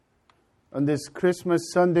On this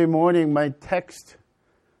Christmas Sunday morning, my text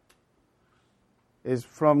is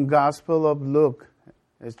from Gospel of Luke,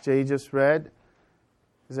 as Jay just read.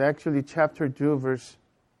 It's actually chapter 2, verse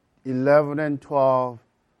 11 and 12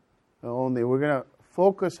 only. We're going to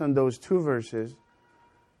focus on those two verses.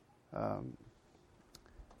 But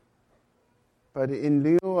in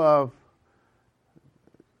lieu of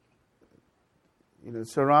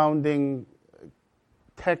surrounding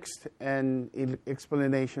text and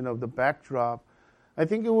explanation of the backdrop, I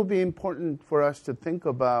think it will be important for us to think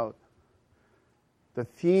about the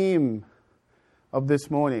theme of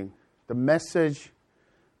this morning, the message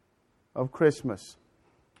of Christmas.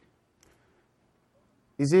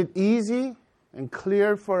 Is it easy and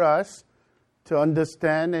clear for us to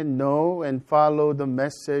understand and know and follow the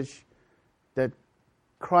message that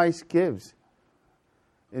Christ gives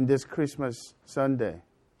in this Christmas Sunday?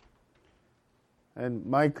 And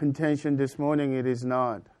my contention this morning, it is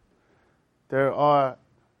not. There are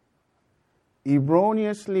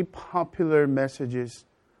erroneously popular messages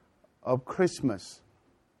of Christmas.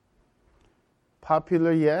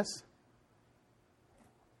 Popular, yes,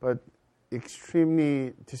 but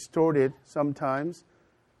extremely distorted sometimes,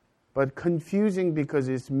 but confusing because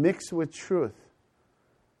it's mixed with truth.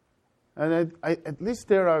 And at least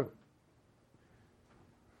there are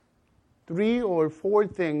 3 or 4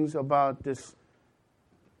 things about this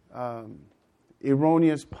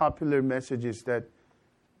erroneous popular messages that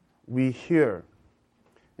we hear.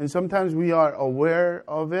 And sometimes we are aware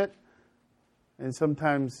of it, and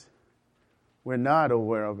sometimes we're not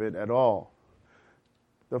aware of it at all.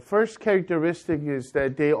 The first characteristic is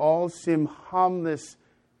that they all seem harmlessly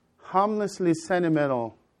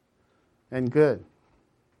sentimental and good.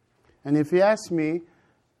 And if you ask me,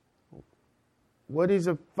 what is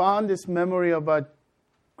the fondest memory about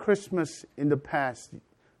Christmas in the past,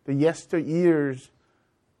 the yesteryears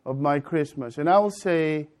of my Christmas? And I will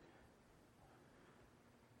say,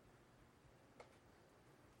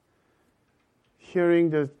 hearing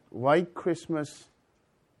the White Christmas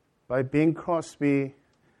by Bing Crosby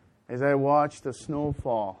as I watched the snow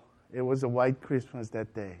fall. It was a white Christmas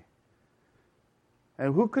that day.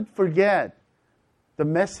 And who could forget the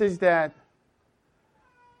message the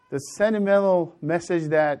sentimental message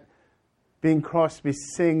that Bing Crosby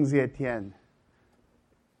sings at the end.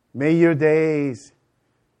 May your days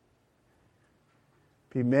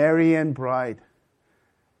be merry and bright,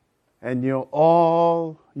 and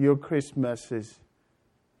all your Christmases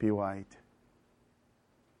be white.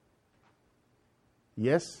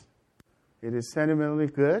 Yes, it is sentimentally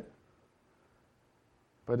good,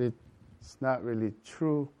 but it's not really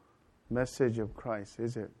true message of Christ,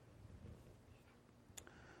 is it?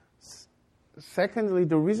 Secondly,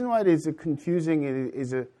 the reason why it is confusing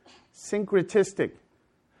is a syncretistic.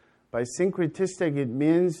 By syncretistic, it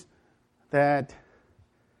means that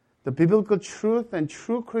the biblical truth and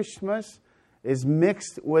true Christmas is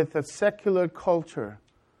mixed with a secular culture.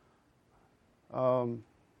 A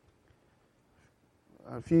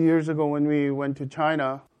few years ago when we went to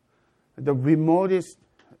China, the remotest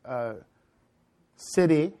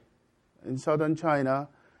city in southern China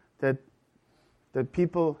that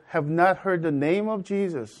people have not heard the name of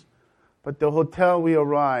Jesus, but the hotel we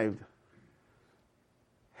arrived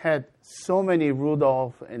had so many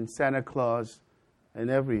Rudolph and Santa Claus and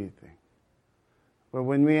everything. But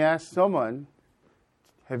when we asked someone,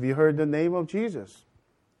 have you heard the name of Jesus?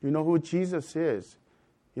 You know who Jesus is?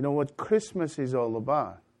 You know what Christmas is all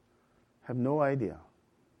about? Have no idea.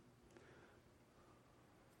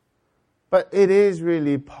 But it is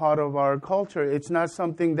really part of our culture. It's not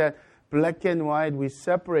something that black and white we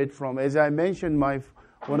separate from. As I mentioned,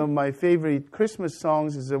 one of my favorite Christmas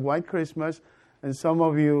songs is a White Christmas, and some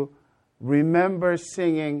of you remember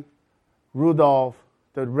singing Rudolph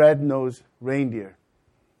the Red-Nosed Reindeer.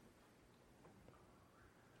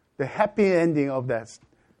 The happy ending of that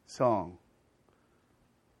song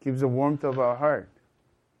gives the warmth of our heart.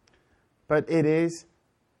 But it is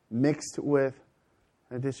mixed with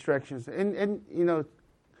distractions. And a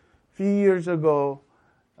few years ago,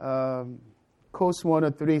 Coast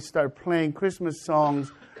 103 started playing Christmas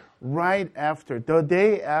songs right after, the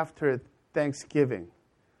day after Thanksgiving.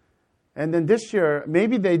 And then this year,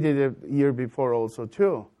 maybe they did it a year before also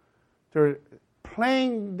too. They're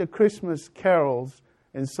playing the Christmas carols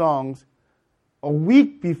and songs a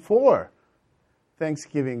week before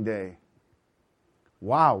Thanksgiving Day.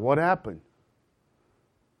 Wow, what happened?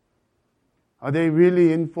 Are they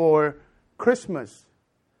really in for Christmas?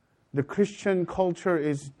 The Christian culture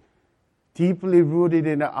is deeply rooted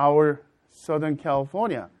in our Southern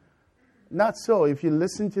California. Not so. If you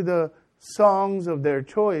listen to the songs of their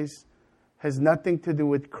choice, has nothing to do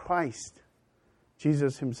with Christ,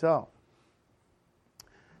 Jesus himself.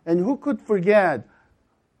 And who could forget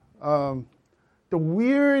the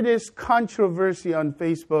weirdest controversy on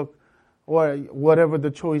Facebook or whatever the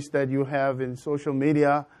choice that you have in social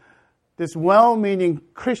media? This well-meaning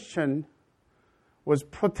Christian was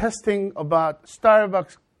protesting about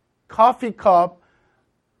Starbucks coffee cup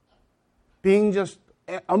being just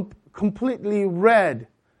completely red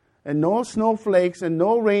and no snowflakes and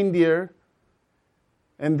no reindeer.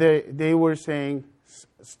 And they were saying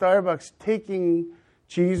Starbucks taking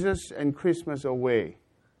Jesus and Christmas away.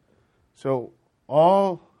 So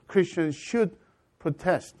all Christians should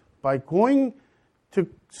protest by going to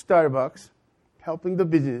Starbucks, helping the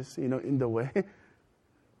business, in the way,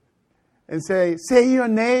 and say your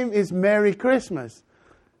name is Merry Christmas.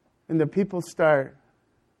 And the people start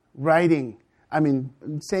saying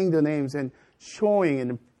the names and showing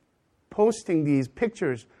and posting these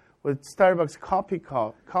pictures with Starbucks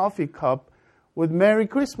coffee cup with Merry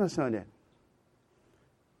Christmas on it.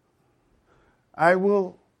 I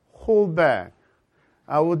will hold back.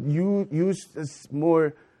 I would use this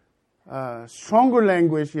more stronger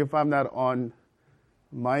language if I'm not on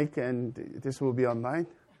mic, and this will be online.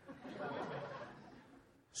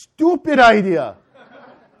 Stupid idea.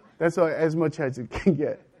 That's as much as you can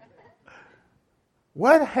get.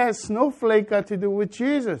 What has snowflake got to do with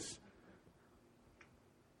Jesus?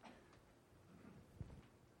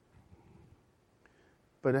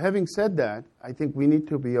 But having said that, I think we need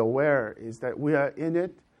to be aware is that we are in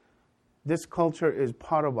it. This culture is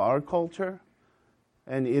part of our culture,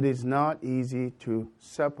 and it is not easy to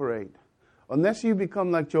separate. Unless you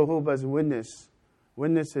become like Jehovah's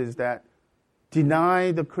Witnesses that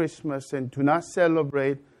deny the Christmas and do not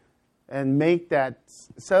celebrate and make that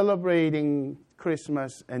celebrating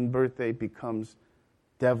Christmas and birthday becomes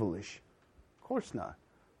devilish. Of course not.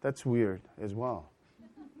 That's weird as well.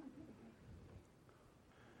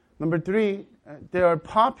 Number 3, they are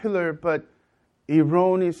popular but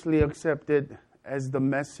erroneously accepted as the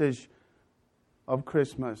message of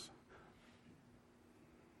Christmas.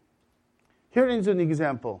 Here is an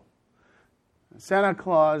example. Santa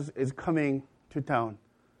Claus is coming to town.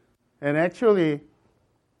 And actually,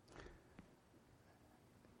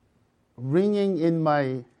 ringing in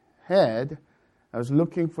my head, I was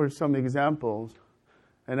looking for some examples,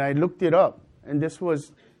 and I looked it up. And this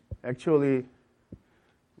was actually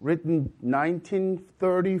written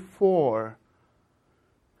 1934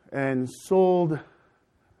 and sold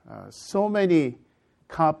so many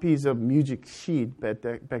copies of music sheet.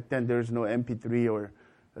 Back then there's no MP3 or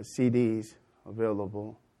CDs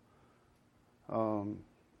available.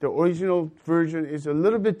 The original version is a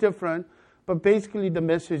little bit different, but basically the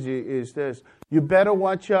message is this: you better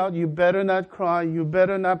watch out, you better not cry, you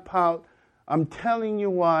better not pout. I'm telling you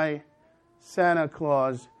why Santa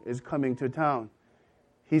Claus is coming to town.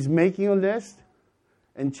 He's making a list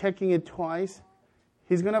and checking it twice.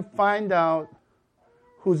 He's going to find out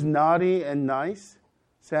who's naughty and nice.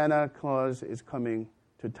 Santa Claus is coming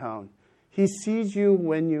to town. He sees you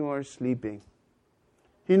when you are sleeping.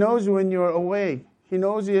 He knows when you're awake. He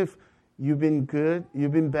knows if you've been good,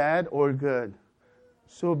 you've been bad, or good.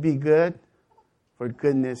 So be good for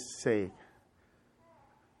goodness sake.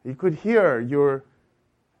 You could hear your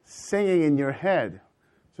singing in your head.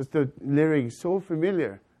 Just the lyrics so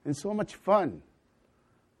familiar and so much fun.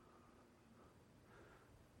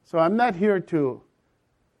 So I'm not here to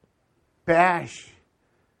bash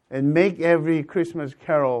and make every Christmas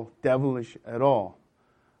carol devilish at all.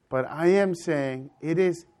 But I am saying it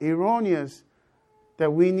is erroneous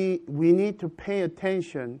that we need to pay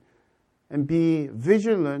attention and be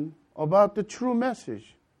vigilant about the true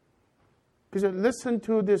message. Because listen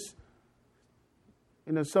to this,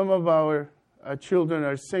 some of our children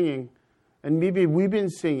are singing, and maybe we've been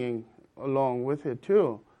singing along with it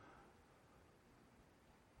too.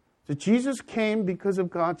 So Jesus came because of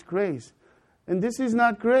God's grace. And this is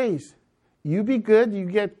not grace. You be good, you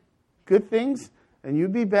get good things, and you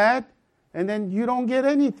be bad, and then you don't get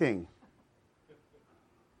anything.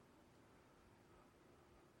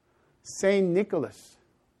 Saint Nicholas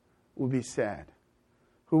would be sad,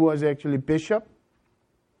 who was actually bishop,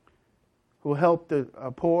 who helped the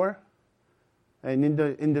poor, and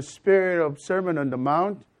in the spirit of Sermon on the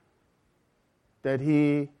Mount, that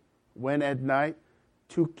he went at night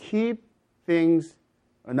to keep things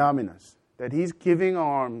anonymous, that he's giving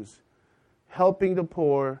alms, helping the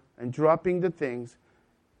poor, and dropping the things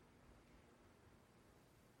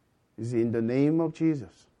is in the name of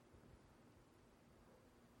Jesus.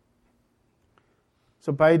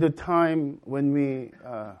 So by the time when we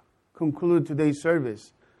conclude today's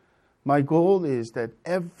service, My goal is that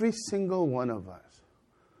every single one of us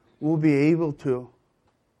will be able to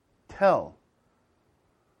tell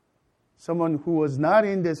someone who was not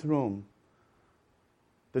in this room,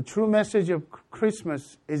 the true message of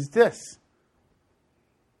Christmas is this.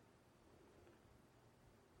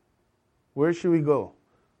 Where should we go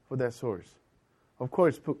for that source? Of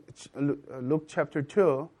course, Luke chapter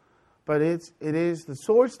 2, but it is the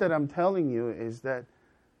source that I'm telling you is that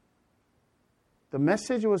the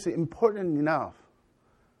message was important enough.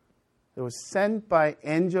 It was sent by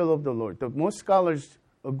angel of the Lord. Most scholars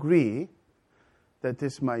agree that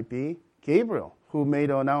this might be Gabriel, who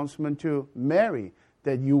made an announcement to Mary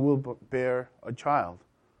that you will bear a child.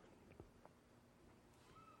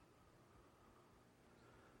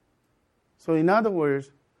 So in other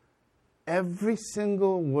words, every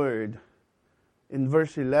single word in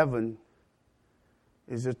verse 11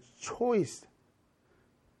 is a choice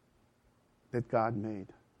that God made.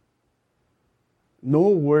 No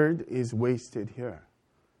word is wasted here.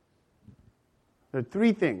 There are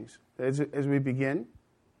three things as we begin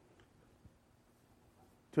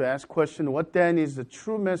to ask question, what then is the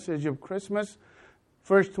true message of Christmas?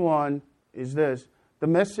 First one is this. The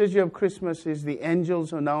message of Christmas is the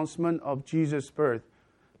angel's announcement of Jesus' birth.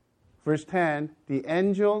 Verse 10, the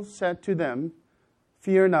angel said to them,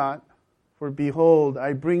 fear not, for behold,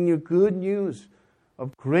 I bring you good news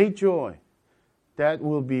of great joy that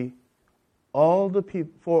will be for all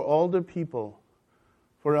the people.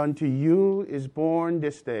 For unto you is born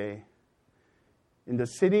this day in the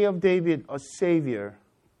city of David a Savior,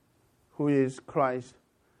 who is Christ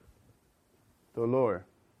the Lord.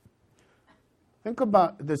 Think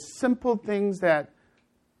about the simple things that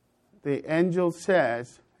the angel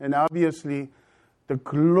says, and obviously the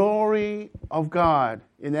glory of God.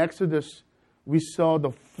 In Exodus, we saw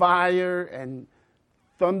the fire and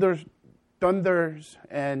thunders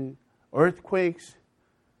and earthquakes.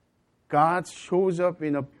 God shows up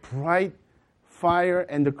in a bright fire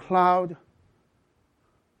and the cloud,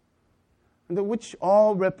 and which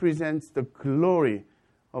all represents the glory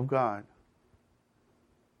of God.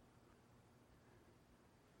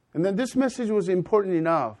 And then this message was important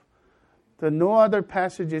enough that no other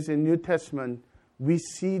passages in New Testament we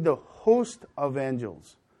see the host of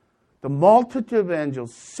angels, the multitude of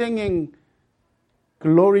angels singing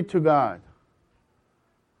glory to God.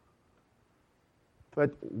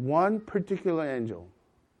 But one particular angel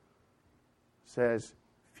says,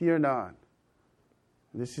 fear not.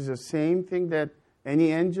 This is the same thing that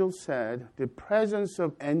any angel said. The presence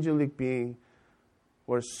of angelic being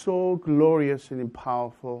was so glorious and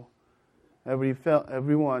powerful.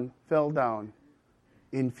 Everyone fell down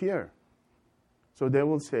in fear. So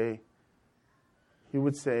he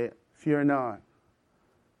would say, fear not.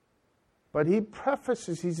 But he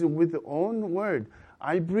prefaces with the own word,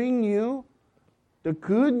 I bring you the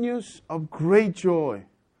good news of great joy.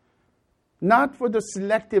 Not for the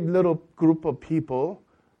selective little group of people,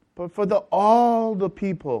 but for all the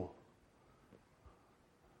people.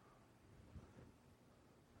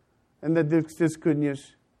 And that this good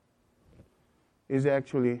news is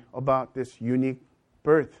actually about this unique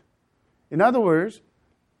birth. In other words,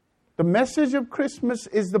 the message of Christmas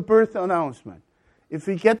is the birth announcement. If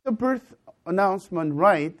we get the birth announcement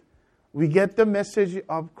right, we get the message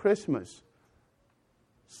of Christmas,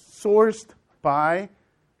 sourced by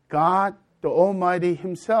God the Almighty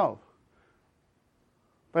Himself.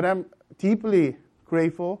 But I'm deeply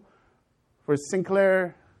grateful for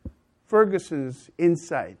Sinclair Ferguson's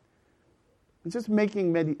insight. Just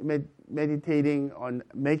meditating on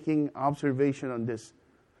making observation on this.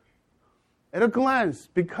 At a glance,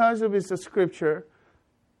 because of its scripture,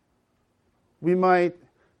 we might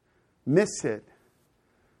miss it.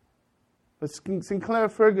 But Sinclair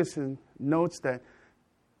Ferguson notes that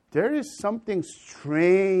there is something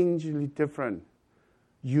strangely different,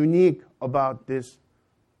 unique about this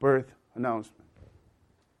birth announcement.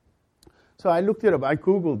 So I looked it up, I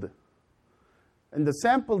Googled it. And the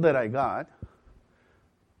sample that I got,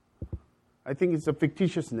 I think it's a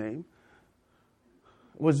fictitious name,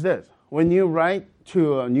 was this. When you write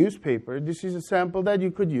to a newspaper, this is a sample that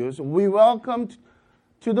you could use. We welcome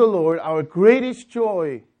to the Lord our greatest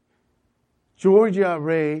joy, Georgia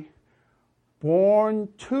Ray, born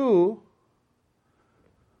to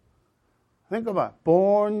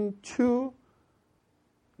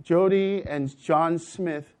Jody and John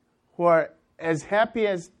Smith, who are as happy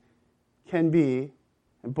as can be,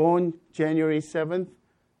 born January 7th,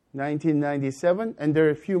 1997, and there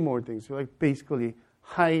are a few more things, like basically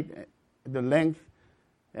height, the length,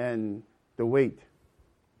 and the weight.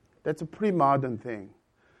 That's a pretty modern thing.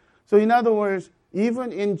 So in other words,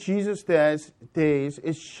 even in Jesus' days,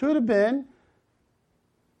 it should have been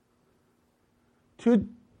to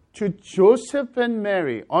Joseph and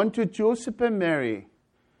Mary, unto Joseph and Mary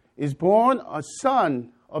is born a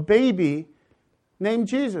son, a baby named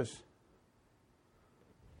Jesus.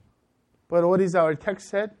 But what is our text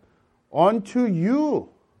said? Unto you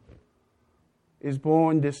is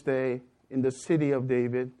born this day in the city of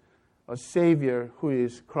David a Savior who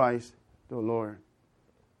is Christ the Lord.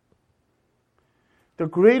 The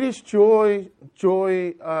greatest joy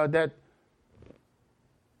that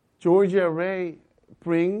Georgia Ray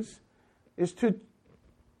brings is to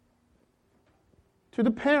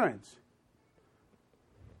the parents,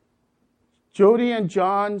 Jody and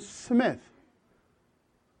John Smith.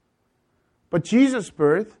 But Jesus'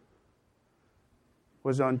 birth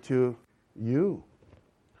was unto you,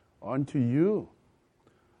 unto you,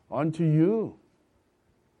 unto you,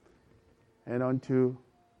 and unto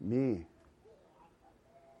me.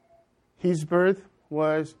 His birth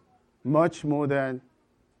was much more than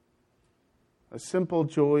a simple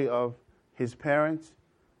joy of his parents.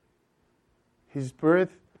 His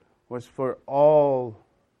birth was for all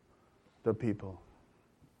the people.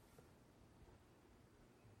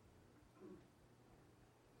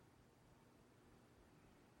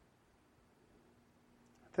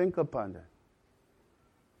 Think upon that.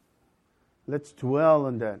 Let's dwell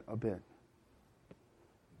on that a bit.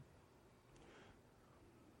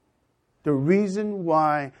 The reason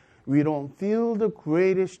why we don't feel the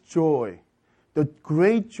greatest joy, the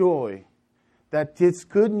great joy that this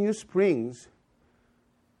good news brings,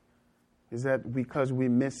 is that because we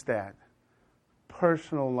miss that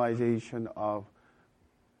personalization of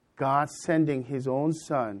God sending His own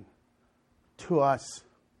Son to us.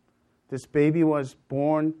 This baby was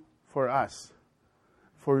born for us,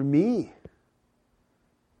 for me.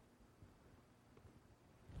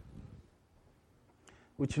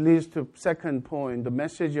 Which leads to second point. The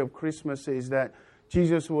message of Christmas is that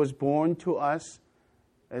Jesus was born to us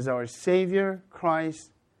as our Savior,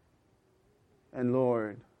 Christ, and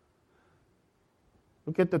Lord.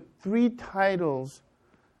 Look at the three titles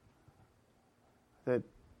that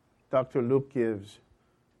Dr. Luke gives.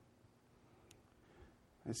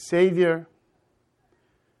 A Savior.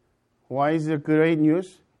 Why is it great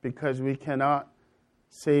news? Because we cannot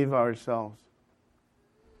save ourselves.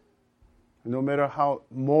 No matter how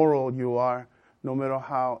moral you are, no matter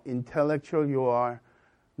how intellectual you are,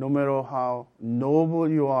 no matter how noble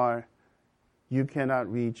you are, you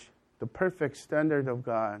cannot reach the perfect standard of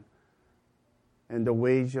God. And the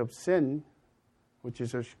wage of sin, which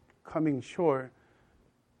is coming short,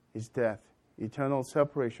 is death, eternal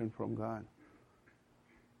separation from God.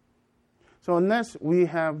 So unless we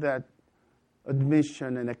have that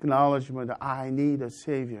admission and acknowledgement that I need a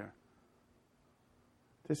Savior,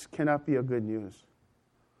 this cannot be a good news.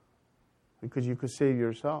 Because you could save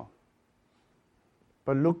yourself.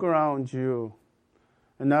 But look around you.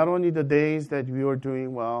 And not only the days that you are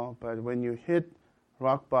doing well, but when you hit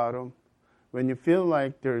rock bottom, when you feel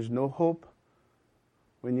like there is no hope,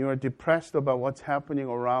 when you are depressed about what's happening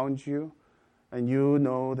around you, and you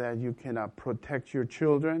know that you cannot protect your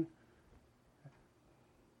children,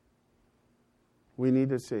 we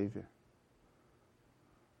need a Savior.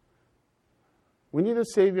 We need a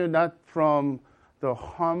Savior not from the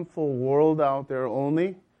harmful world out there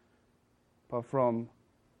only, but from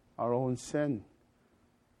our own sin.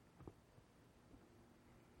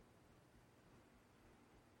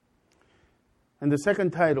 And the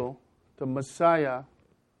second title, the Messiah,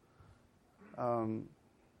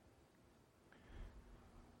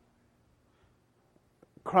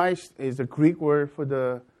 Christ is the Greek word for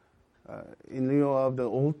the, in lieu of the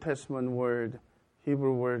Old Testament word,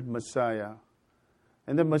 Hebrew word Messiah.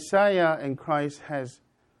 And the Messiah and Christ has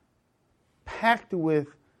packed with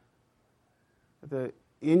the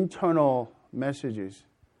internal messages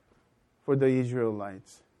for the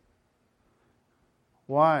Israelites.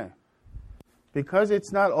 Why? Because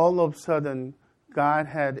it's not all of a sudden God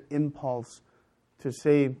had impulse to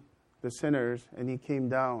save the sinners and He came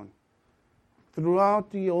down.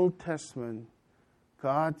 Throughout the Old Testament,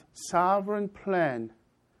 God's sovereign plan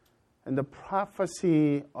and the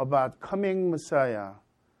prophecy about coming Messiah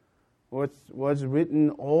was written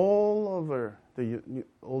all over the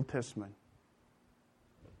Old Testament.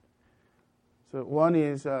 So one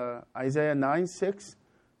is Isaiah 9:6.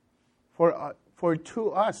 For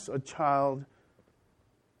to us a child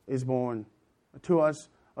is born, to us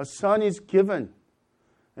a son is given,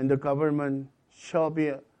 and the government shall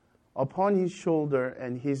be upon his shoulder,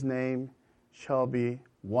 and his name shall be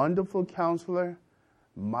Wonderful Counselor,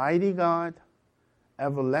 Mighty God,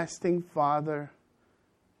 Everlasting Father,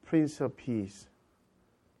 Prince of Peace.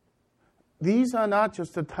 these are not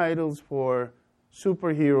just the titles for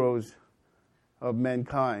superheroes of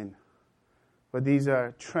mankind, but these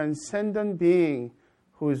are transcendent being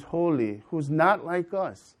who is holy, who's not like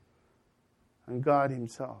us, and God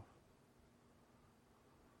himself.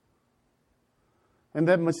 And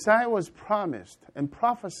that Messiah was promised and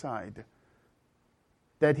prophesied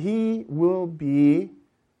that he will be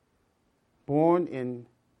born in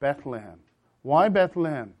Bethlehem. Why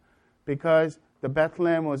Bethlehem? Because the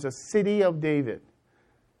Bethlehem was a city of David.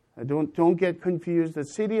 Don't get confused. The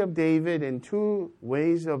city of David in two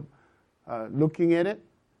ways of looking at it.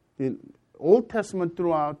 The Old Testament,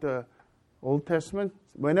 throughout the Old Testament,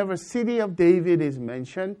 whenever city of David is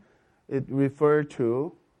mentioned, it referred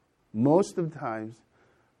to, most of the times,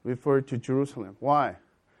 referred to Jerusalem. Why?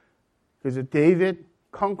 Because David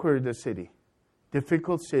conquered the city,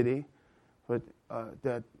 difficult city, but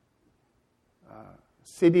that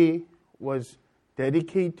city was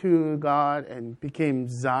dedicated to God and became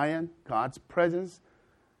Zion, God's presence,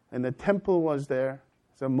 and the temple was there.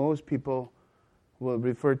 So most people will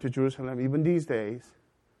refer to Jerusalem, even these days,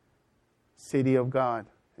 city of God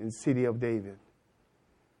and city of David.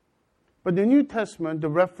 But the New Testament, the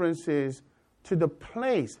reference is to the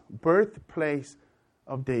place, birthplace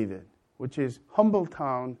of David, which is humble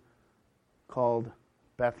town called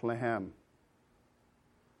Bethlehem.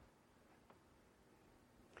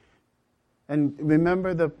 And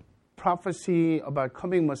remember the prophecy about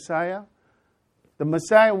coming Messiah? The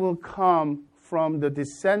Messiah will come from the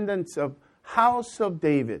descendants of house of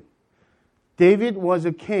David. David was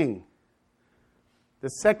a king, the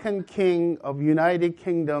second king of United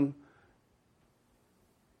Kingdom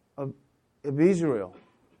of Israel.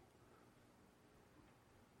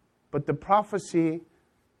 But the prophecy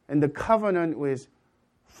and the covenant was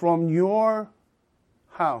from your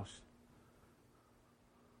house.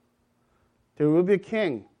 There will be a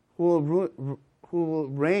king who will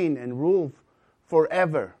reign and rule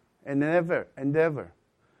forever and ever and ever.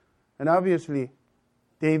 And obviously,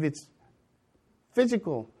 David's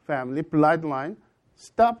physical family, bloodline,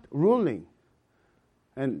 stopped ruling.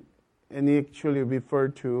 And he actually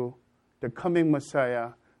referred to the coming Messiah,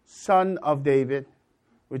 son of David,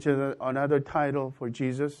 which is another title for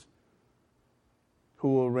Jesus,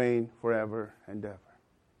 who will reign forever and ever.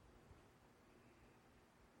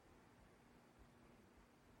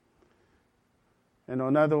 And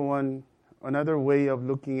another way of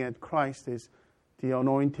looking at Christ is the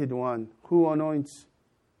anointed one. Who anoints?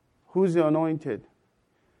 Who's the anointed?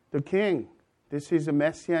 The king. This is a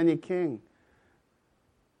messianic king.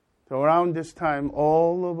 So around this time,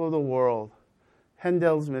 all over the world,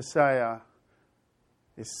 Handel's Messiah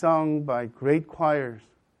is sung by great choirs,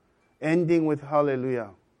 ending with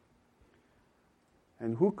Hallelujah.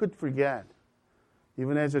 And who could forget?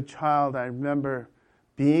 Even as a child, I remember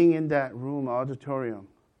being in that room, auditorium,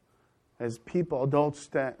 as people, adults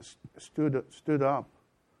stood up.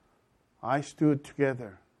 I stood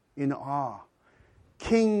together in awe.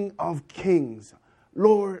 King of kings,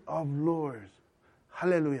 Lord of lords.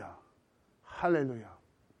 Hallelujah. Hallelujah.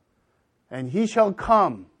 And he shall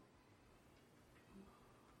come.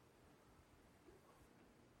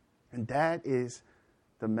 And that is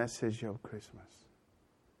the message of Christmas.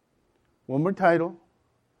 One more title.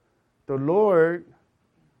 The Lord,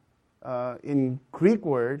 in Greek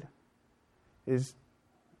word, is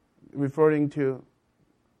referring to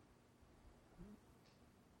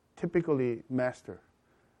typically master.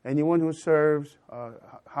 Anyone who serves a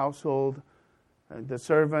household, the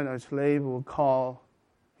servant or slave will call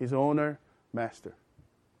his owner master.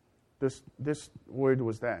 This word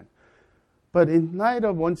was that. But in light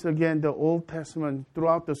of, once again, the Old Testament,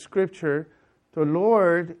 throughout the Scripture, the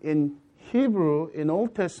Lord in Hebrew, in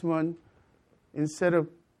Old Testament, instead of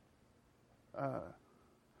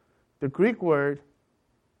the Greek word,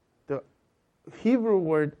 the Hebrew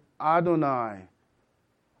word Adonai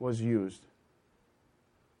was used.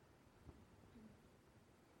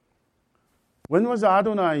 When was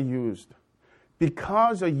Adonai used?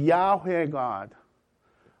 Because of Yahweh God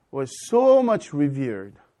was so much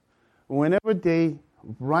revered. Whenever they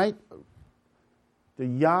write the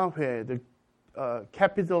Yahweh, the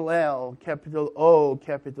capital L, capital O,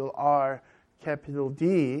 capital R, capital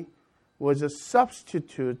D, was a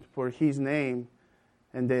substitute for his name,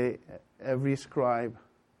 and every scribe,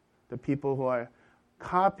 the people who are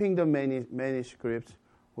copying the manuscripts,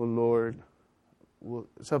 will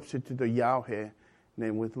substitute the Yahweh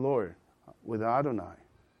name with Lord, with Adonai.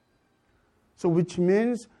 So which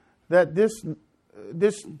means that this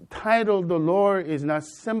title, the Lord, is not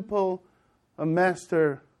simple a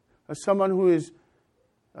master, someone who is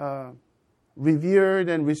revered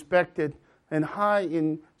and respected and high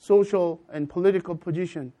in social and political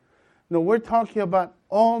position. No, we're talking about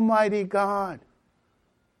Almighty God,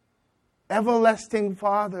 everlasting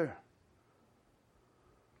Father,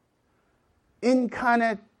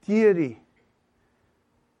 incarnate deity,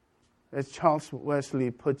 as Charles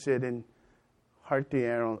Wesley puts it in Hark the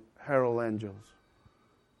Herald Angels.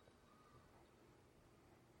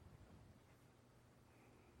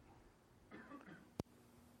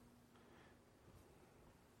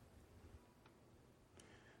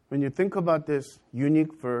 When you think about this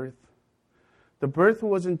unique birth, the birth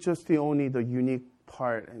wasn't just the unique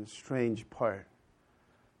part and strange part,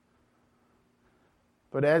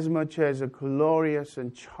 but as much as a glorious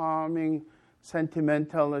and charming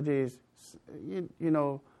sentimentalities,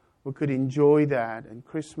 we could enjoy that, and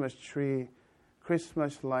Christmas tree,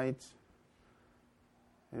 Christmas lights.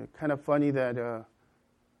 And kind of funny that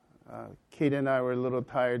Kate and I were a little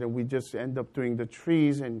tired, and we just end up doing the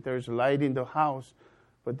trees, and there's light in the house,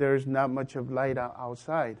 but there's not much of light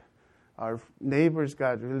outside. Our neighbors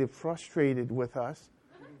got really frustrated with us,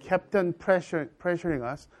 kept on pressuring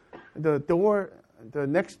us. The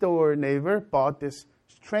next door neighbor bought this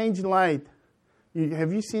strange light.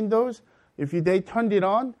 Have you seen those? If they turned it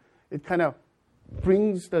on, it kind of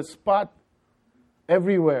brings the spot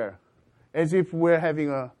everywhere, as if we're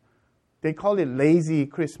having they call it lazy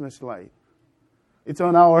Christmas light. It's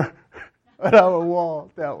on our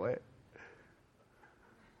wall that way.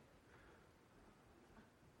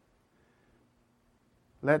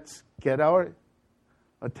 Let's get our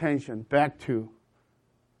attention back to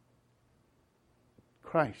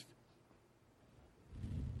Christ.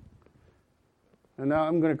 And now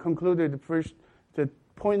I'm going to conclude the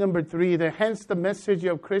point number 3, hence the message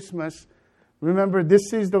of Christmas. Remember,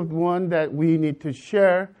 this is the one that we need to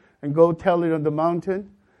share and go tell it on the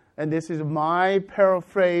mountain. And this is my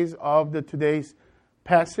paraphrase of today's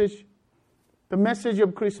passage. The message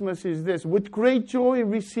of Christmas is this: with great joy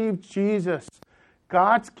receive Jesus,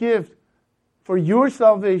 God's gift for your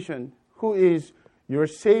salvation, who is your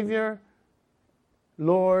Savior,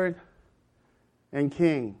 Lord, and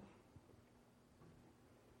King.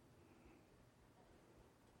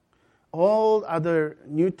 All other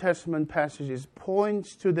New Testament passages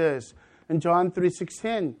points to this. In John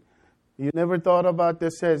 3:16, you never thought about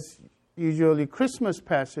this as usually Christmas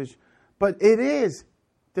passage, but it is.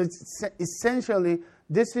 Essentially,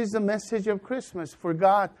 this is the message of Christmas. For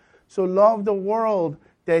God so loved the world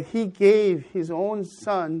that He gave His own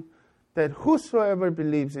Son, that whosoever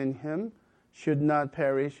believes in Him should not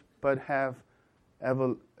perish, but have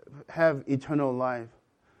eternal life.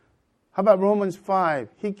 How about Romans 5?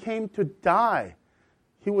 He came to die.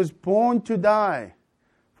 He was born to die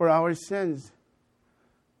for our sins.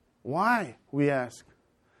 Why, we ask?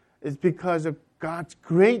 It's because of God's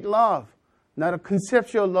great love. Not a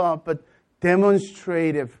conceptual love, but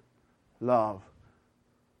demonstrative love.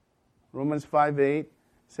 Romans 5:8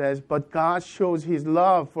 says, but God shows His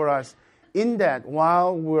love for us in that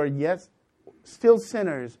while we're yet still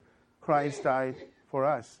sinners, Christ died for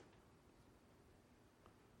us.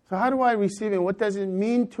 So how do I receive Him? What does it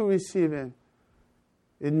mean to receive Him?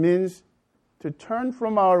 It means to turn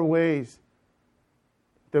from our ways,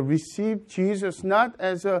 to receive Jesus not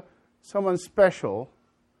as someone special,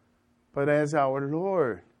 but as our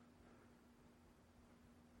Lord,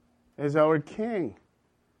 as our King,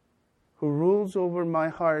 who rules over my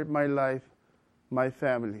heart, my life, my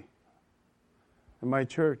family, and my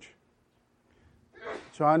church.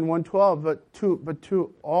 John 1:12, but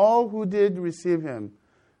to all who did receive Him,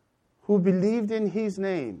 who believed in His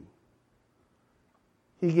name,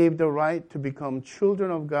 He gave the right to become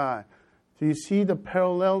children of God. Do you see the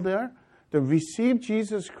parallel there? To receive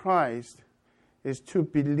Jesus Christ is to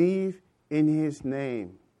believe in His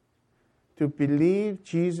name. To believe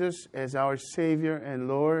Jesus as our Savior and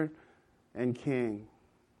Lord and King.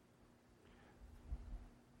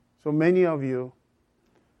 So many of you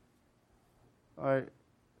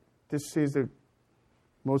this is the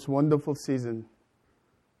most wonderful season.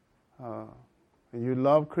 And you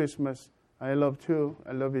love Christmas. I love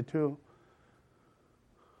you too.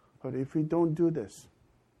 But if we don't do this,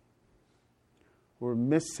 we're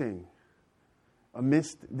missing,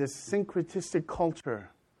 amidst this syncretistic culture,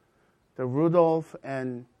 the Rudolph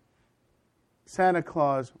and Santa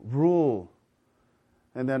Claus rule,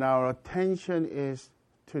 and then our attention is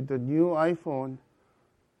to the new iPhone.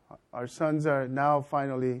 Our sons are now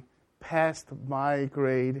finally past my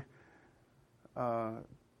grade.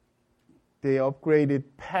 They upgraded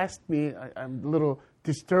past me. I'm a little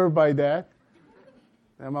disturbed by that.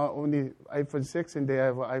 I'm only iPhone 6 and they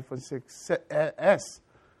have an iPhone 6S.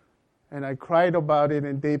 And I cried about it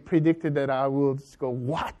and they predicted that I will go,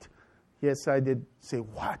 what? Yes, I did. Say,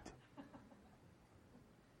 what?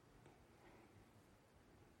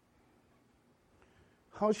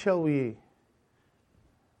 How shall we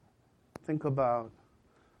think about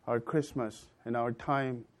our Christmas and our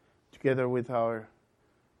time together with our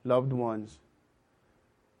loved ones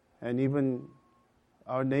and even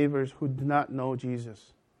our neighbors who do not know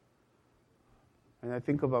Jesus? And I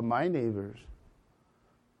think about my neighbors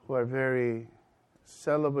who are very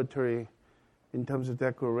celebratory in terms of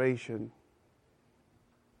decoration.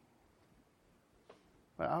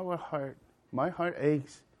 But my heart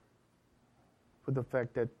aches for the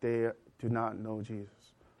fact that they do not know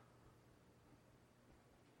Jesus.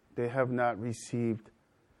 They have not received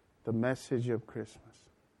the message of Christmas.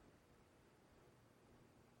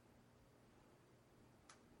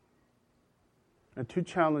 And two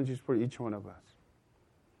challenges for each one of us.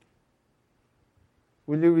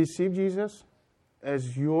 Will you receive Jesus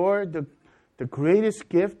as the greatest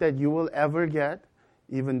gift that you will ever get,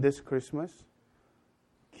 even this Christmas?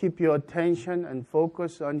 Keep your attention and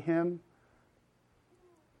focus on Him,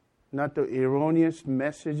 not the erroneous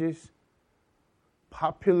messages,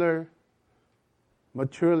 popular,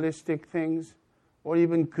 materialistic things, or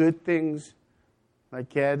even good things like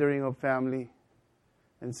gathering of family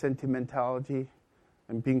and sentimentality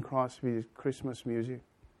and Bing Crosby's Christmas music.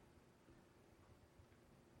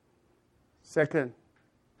 Second,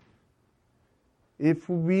 if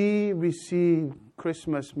we receive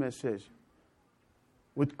Christmas message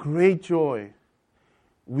with great joy,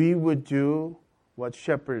 we would do what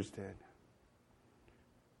shepherds did.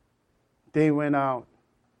 They went out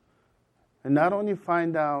and not only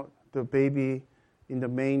find out the baby in the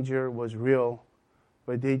manger was real,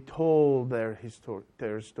 but they told their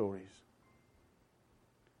stories.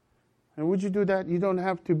 And would you do that? You don't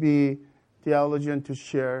have to be theologian to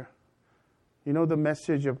share. You know the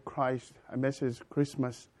message of Christ, a message of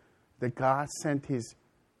Christmas, that God sent His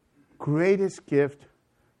greatest gift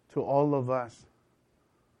to all of us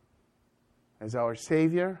as our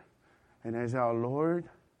Savior and as our Lord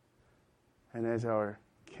and as our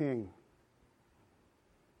King.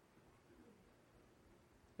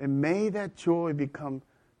 And may that joy become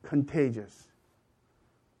contagious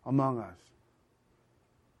among us.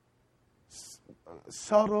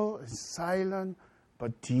 Subtle and silent,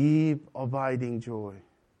 but deep, abiding joy.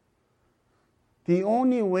 The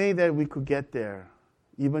only way that we could get there,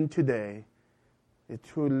 even today, is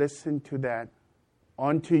to listen to that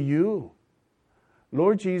unto you.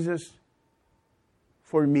 Lord Jesus,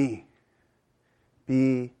 for me,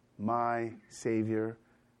 be my Savior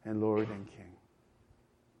and Lord and King.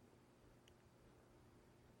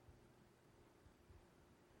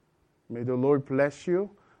 May the Lord bless you.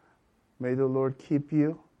 May the Lord keep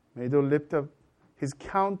you. May the Lord lift up His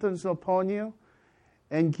countenance upon you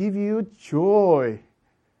and give you joy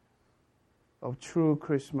of true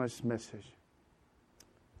Christmas message.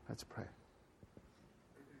 Let's pray.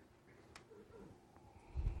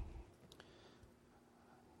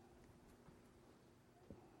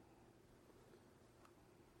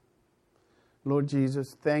 Lord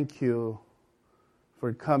Jesus, thank you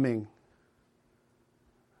for coming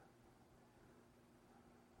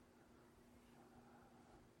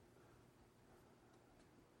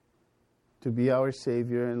to be our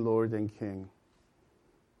Savior and Lord and King.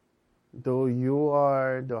 Though you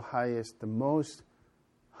are the highest, the most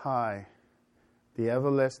high, the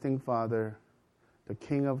everlasting Father, the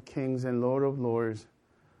King of kings and Lord of lords,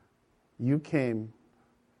 you came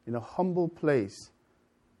in a humble place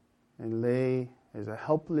and lay as a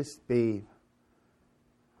helpless babe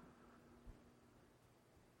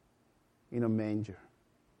in a manger.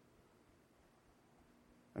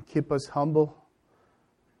 And keep us humble,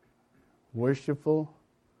 worshipful,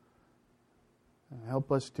 and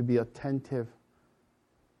help us to be attentive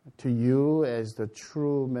to you as the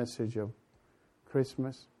true message of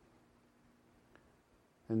Christmas.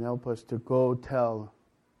 And help us to go tell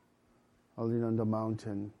Alin on the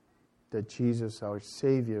mountain that Jesus, our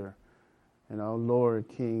Savior and our Lord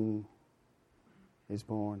King, is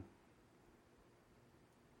born.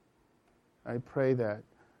 I pray that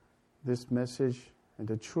this message and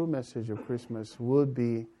the true message of Christmas would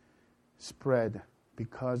be spread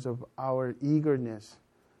because of our eagerness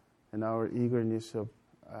and our eagerness of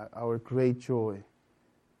our great joy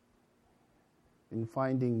in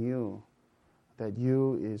finding you, that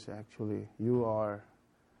you are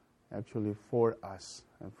actually for us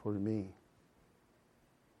and for me.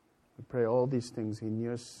 We pray all these things in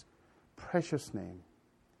your precious name.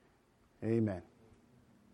 Amen.